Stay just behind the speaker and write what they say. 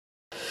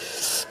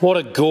What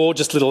a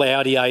gorgeous little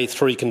Audi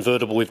A3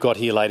 convertible we've got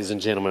here, ladies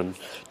and gentlemen.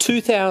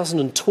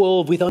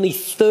 2012 with only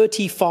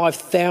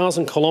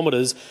 35,000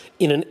 kilometres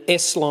in an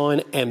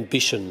S-Line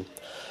Ambition.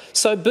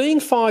 So being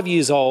 5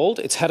 years old,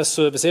 it's had a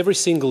service every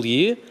single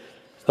year.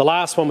 The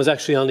last one was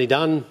actually only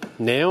done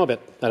now,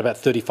 at about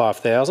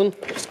 35,000.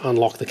 Just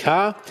unlock the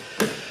car.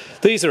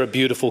 These are a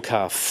beautiful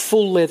car.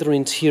 Full leather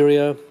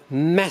interior,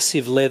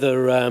 massive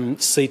leather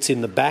seats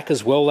in the back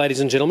as well, ladies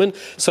and gentlemen.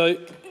 So,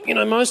 you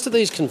know, most of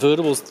these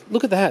convertibles,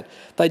 look at that.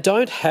 They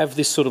don't have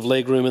this sort of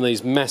legroom and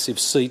these massive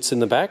seats in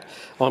the back.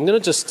 I'm going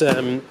to just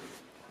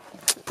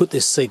put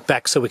this seat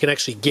back so we can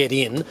actually get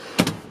in.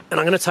 And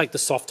I'm going to take the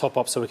soft top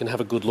up so we can have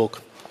a good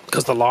look,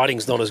 because the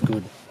lighting's not as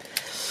good.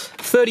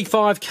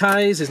 35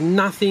 Ks is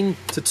nothing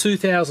to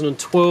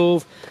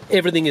 2012.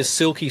 Everything is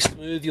silky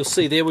smooth. You'll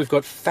see there we've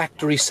got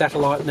factory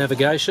satellite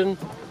navigation.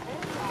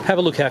 Have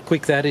a look how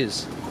quick that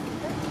is.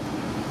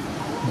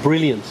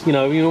 Brilliant. You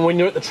know, when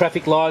you're at the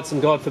traffic lights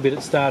and God forbid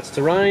it starts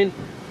to rain,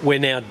 we're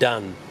now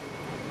done.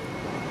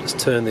 Just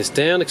turn this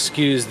down.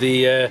 Excuse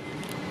the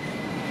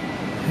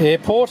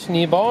airport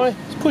nearby.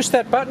 Just push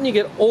that button, you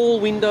get all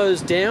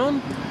windows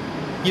down.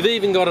 You've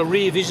even got a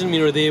rear vision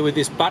mirror there with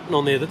this button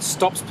on there that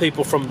stops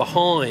people from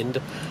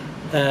behind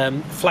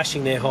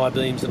flashing their high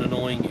beams and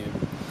annoying you.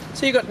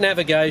 So you've got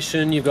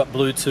navigation, you've got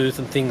Bluetooth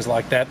and things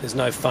like that. There's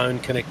no phone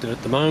connected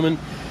at the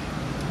moment.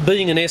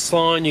 Being an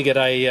S-Line, you get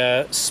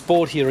a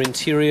sportier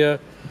interior,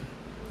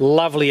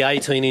 lovely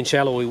 18-inch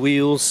alloy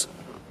wheels.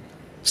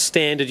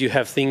 Standard, you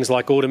have things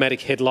like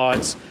automatic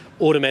headlights,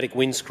 automatic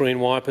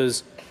windscreen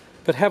wipers.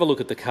 But have a look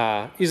at the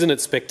car. Isn't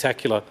it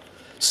spectacular?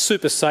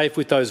 Super safe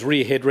with those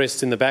rear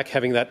headrests in the back,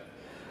 having that,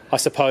 I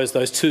suppose,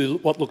 those two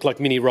what look like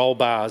mini roll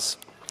bars.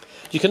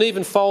 You can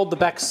even fold the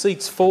back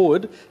seats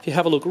forward. If you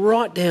have a look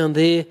right down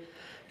there,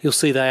 you'll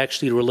see they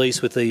actually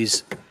release with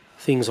these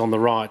things on the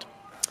right.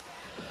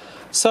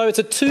 So it's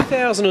a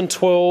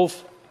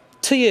 2012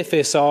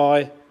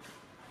 TFSI,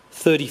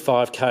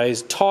 35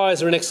 Ks.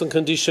 Tyres are in excellent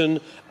condition,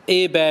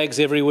 airbags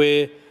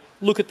everywhere.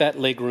 Look at that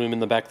legroom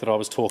in the back that I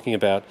was talking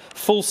about.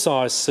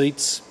 Full-size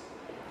seats,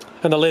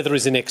 and the leather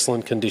is in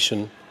excellent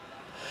condition.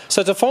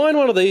 So to find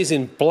one of these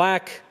in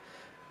black,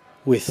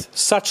 with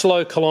such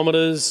low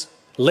kilometres,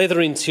 leather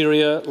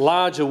interior,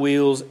 larger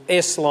wheels,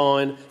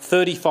 S-Line,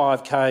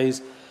 35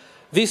 Ks,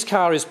 this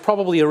car is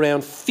probably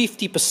around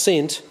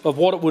 50% of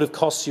what it would have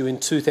cost you in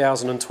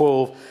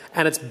 2012,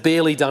 and it's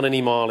barely done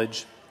any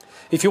mileage.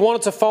 If you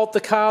wanted to fault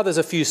the car, there's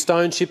a few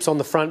stone chips on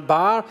the front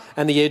bar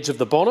and the edge of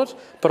the bonnet,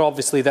 but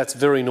obviously that's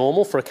very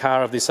normal for a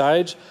car of this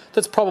age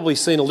that's probably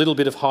seen a little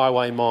bit of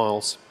highway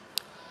miles.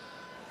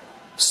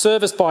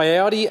 Serviced by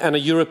Audi and a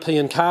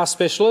European car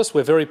specialist,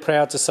 we're very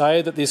proud to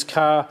say that this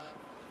car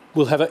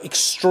will have an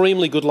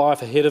extremely good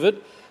life ahead of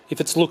it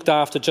if it's looked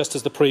after just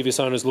as the previous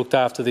owners looked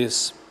after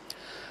this.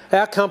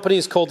 Our company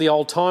is called the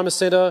Oldtimer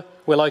Centre.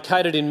 We're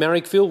located in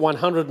Marrickville,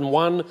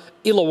 101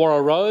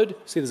 Illawarra Road.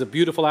 See, there's a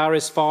beautiful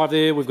RS5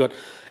 there. We've got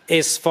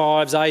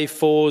S5s,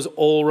 A4s,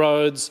 all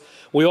roads.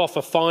 We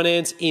offer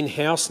finance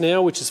in-house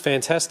now, which is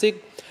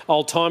fantastic.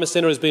 Oldtimer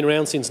Centre has been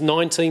around since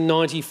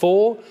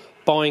 1994,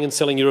 buying and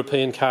selling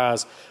European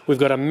cars. We've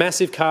got a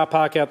massive car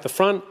park out the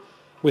front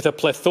with a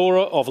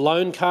plethora of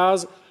loan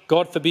cars.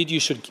 God forbid you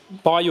should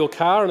buy your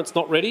car and it's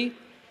not ready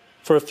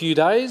for a few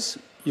days.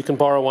 You can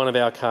borrow one of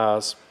our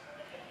cars.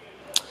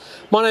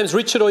 My name's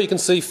Richard, or you can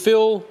see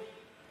Phil.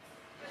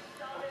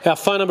 Our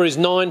phone number is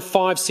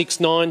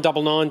 9569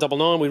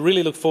 9999. We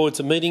really look forward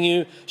to meeting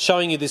you,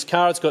 showing you this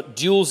car. It's got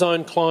dual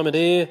zone climate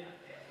air,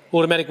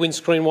 automatic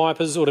windscreen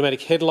wipers,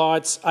 automatic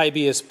headlights,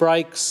 ABS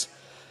brakes,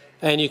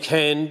 and you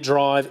can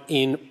drive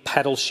in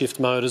paddle shift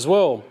mode as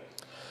well.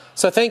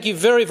 So thank you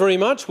very, very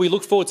much. We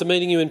look forward to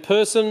meeting you in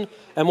person,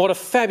 and what a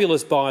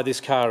fabulous buy this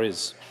car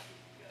is.